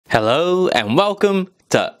Hello and welcome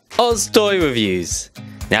to OzToyReviews.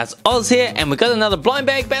 Now it's Oz here and we've got another blind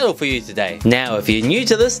bag battle for you today. Now if you're new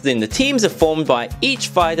to this, then the teams are formed by each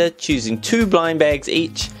fighter choosing 2 blind bags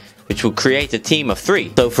each, which will create a team of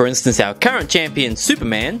 3. So for instance, our current champion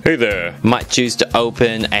Superman, hey there, might choose to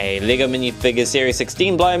open a Lego Minifigure Series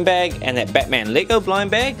 16 blind bag and that Batman Lego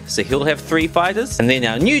blind bag, so he'll have 3 fighters. And then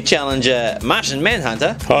our new challenger Martian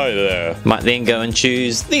Manhunter, hi there, might then go and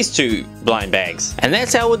choose these 2 blind bags. And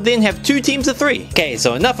that's how we'll then have 2 teams of 3. Okay,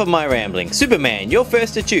 so enough of my rambling. Superman, you're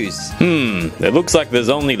first to choose. It looks like there's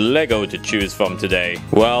only Lego to choose from today.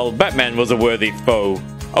 Well, Batman was a worthy foe.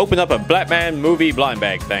 Open up a Batman movie blind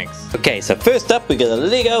bag, thanks. Okay, so first up we got a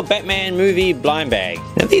Lego Batman movie blind bag.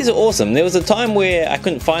 Now these are awesome. There was a time where I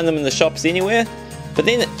couldn't find them in the shops anywhere, but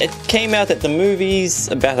then it came out at the movies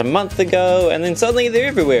about a month ago, and then suddenly they're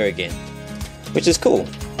everywhere again, which is cool.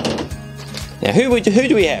 Now who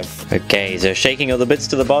do we have? Okay, so shaking all the bits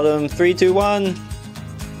to the bottom. 3, 2, 1.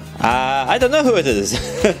 I don't know who it is.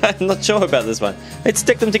 I'm not sure about this one. Let's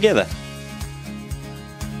stick them together.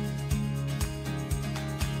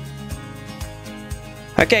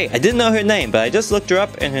 Okay, I didn't know her name, but I just looked her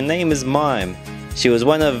up and her name is Mime. She was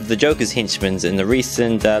one of the Joker's henchmen in the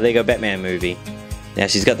recent Lego Batman movie. Now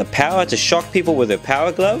she's got the power to shock people with her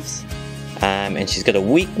power gloves, and she's got a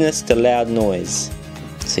weakness to loud noise.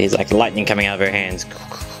 So he's like lightning coming out of her hands.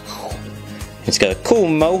 She's got a cool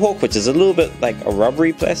mohawk, which is a little bit like a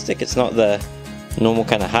rubbery plastic. It's not the normal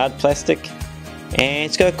kind of hard plastic. And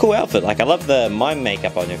it's got a cool outfit. Like, I love the mime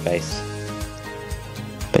makeup on her face.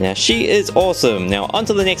 But now she is awesome. Now on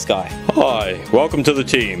to the next guy. Hi, welcome to the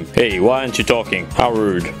team. Hey, why aren't you talking? How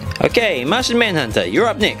rude. Okay, Martian Manhunter, you're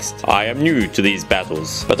up next. I am new to these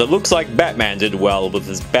battles, but it looks like Batman did well with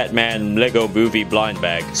his Batman Lego movie blind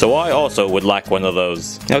bag, so I also would like one of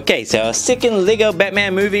those. Okay, so our second Lego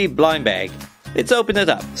Batman movie blind bag. Let's open it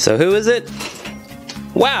up. So who is it?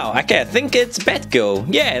 Wow, okay, I think it's Batgirl.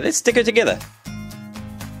 Yeah, let's stick her together.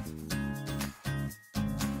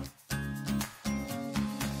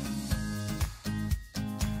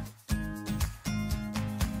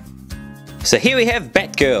 So here we have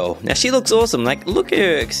Batgirl. Now she looks awesome. Like, look at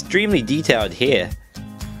her extremely detailed hair.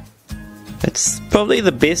 It's probably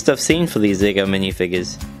the best I've seen for these Lego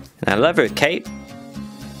minifigures. And I love her cape.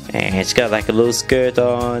 And she's got like a little skirt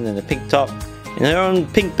on and a pink top. And her own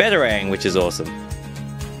pink batarang, which is awesome.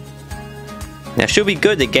 Now she'll be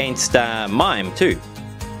good against Mime too.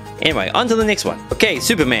 Anyway, on to the next one. Okay,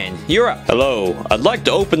 Superman, you're up. Hello, I'd like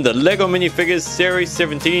to open the Lego Minifigures Series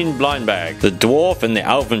 17 blind bag. The dwarf and the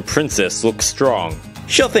elven princess look strong.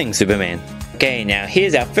 Sure thing, Superman. Okay, now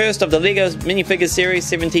here's our first of the Lego Minifigures Series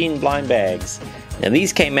 17 blind bags. Now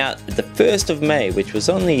these came out the 1st of May, which was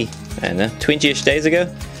only, I don't know, 20-ish days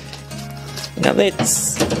ago. Now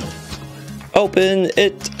let's open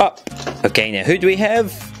it up. Okay, now who do we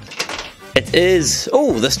have? It is,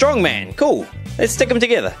 oh, the Strongman. Cool. Let's stick them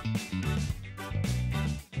together.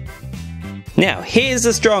 Now, here's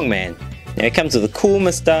the Strongman. Now, it comes with a cool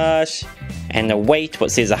moustache and a weight,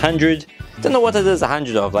 what says 100. Don't know what it is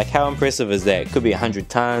 100 of, like how impressive is that? It could be 100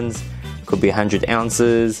 tons, could be 100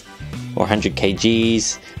 ounces, or 100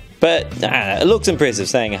 kgs. But, it looks impressive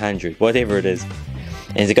saying 100, whatever it is.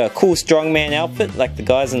 And it's got a cool Strongman outfit, like the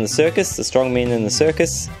guys in the circus, the Strongmen in the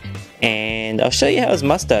circus. And I'll show you how his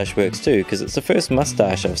mustache works too, because it's the first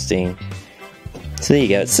mustache I've seen. So there you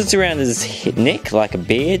go, it sits around his neck like a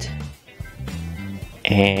beard,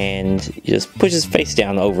 and you just push his face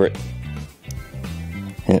down over it,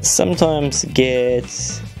 and it sometimes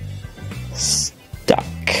gets stuck.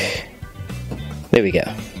 There we go.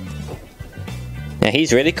 Now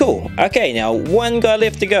he's really cool. Okay, now one guy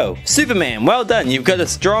left to go. Superman, well done, you've got a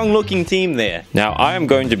strong looking team there. Now I am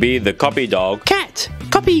going to be the copy dog.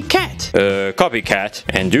 Copycat,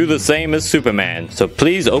 and do the same as Superman. So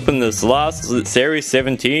please open this last Series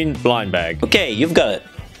 17 blind bag. Okay, you've got it.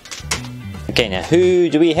 Okay, now who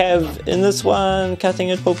do we have in this one? Cutting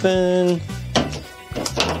it open.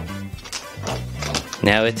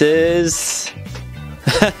 Now it is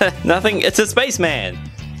nothing. It's a spaceman.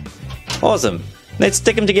 Awesome. Let's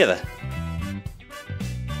stick them together.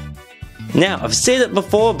 Now, I've said it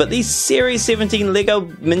before, but these Series 17 Lego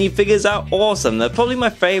minifigures are awesome. They're probably my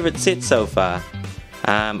favorite set so far.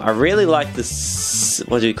 I really like this,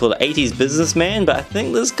 what do you call it, 80s businessman, but I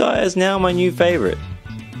think this guy is now my new favorite.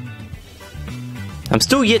 I'm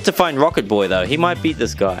still yet to find Rocket Boy though. He might beat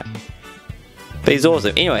this guy. But he's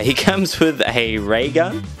awesome. Anyway, he comes with a ray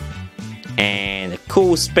gun and a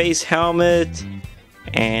cool space helmet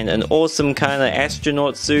and an awesome kind of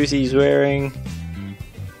astronaut suit he's wearing.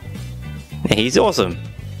 He's awesome.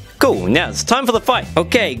 Cool, now it's time for the fight.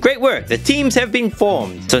 Okay, great work. The teams have been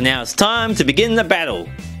formed. So now it's time to begin the battle.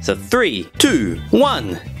 So 3, 2,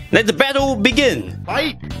 1. Let the battle begin.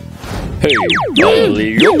 Fight! Hey,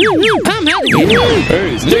 Ollie. I'm out of here.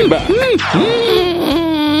 Hey, stay back.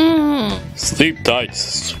 Sleep tight,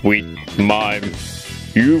 sweet mime.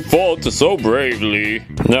 You fought so bravely.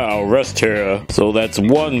 Now rest here. So that's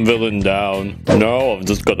one villain down. Now I've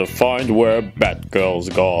just got to find where Batgirl's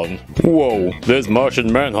gone. Whoa, there's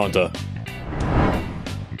Martian Manhunter.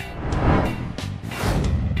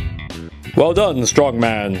 Well done, strong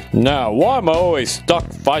man. Now, why am I always stuck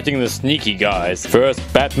fighting the sneaky guys? First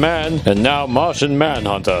Batman, and now Martian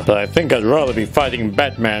Manhunter. But I think I'd rather be fighting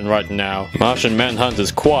Batman right now. Martian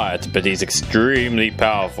Manhunter's quiet, but he's extremely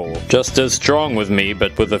powerful. Just as strong with me,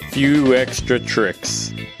 but with a few extra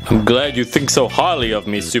tricks. I'm glad you think so highly of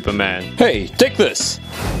me, Superman. Hey, take this!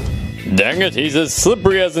 Dang it, he's as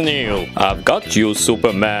slippery as an eel. I've got you,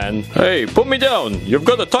 Superman. Hey, put me down. You've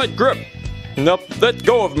got a tight grip. Nope, let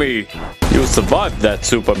go of me. You survived that,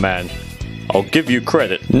 Superman. I'll give you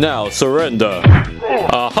credit. Now surrender.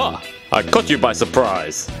 Aha! I caught you by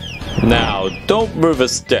surprise. Now, don't move a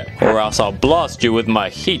step, or else I'll blast you with my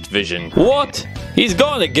heat vision. What? He's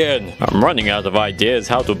gone again. I'm running out of ideas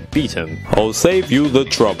how to beat him. I'll save you the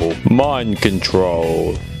trouble. Mind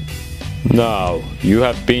control. Now, you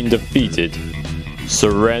have been defeated.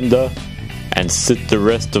 Surrender and sit the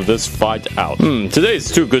rest of this fight out.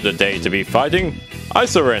 Today's too good a day to be fighting. I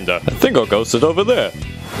surrender. I think I'll go sit over there.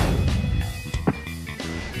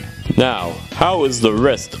 Now, how is the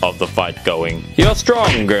rest of the fight going? You're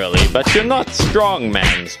strong, girly, but you're not strong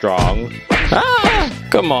man strong. Ah!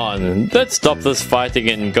 Come on, let's stop this fighting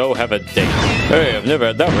and go have a date. Hey, I've never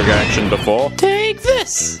had that reaction before. Take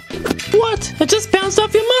this. What? It just bounced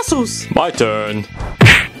off your muscles. My turn.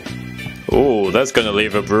 Ooh, that's gonna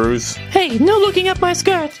leave a bruise. Hey, no looking up my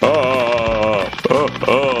skirt.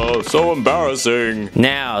 So embarrassing.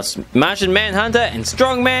 Now, Martian Manhunter and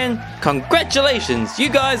Strongman, congratulations, you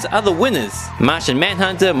guys are the winners. Martian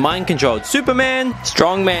Manhunter mind-controlled Superman,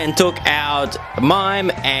 Strongman took out Mime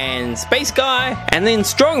and Space Guy, and then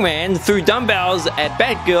Strongman threw dumbbells at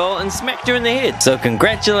Batgirl and smacked her in the head. So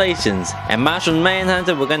congratulations, and Martian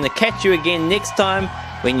Manhunter, we're going to catch you again next time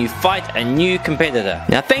when you fight a new competitor.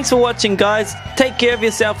 Now thanks for watching guys, take care of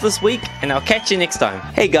yourself this week and I'll catch you next time.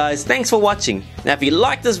 Hey guys, thanks for watching. Now if you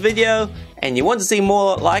like this video and you want to see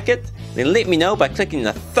more like it, then let me know by clicking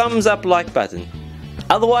the thumbs up like button.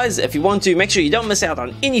 Otherwise, if you want to make sure you don't miss out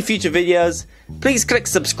on any future videos, please click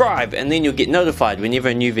subscribe and then you'll get notified whenever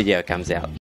a new video comes out.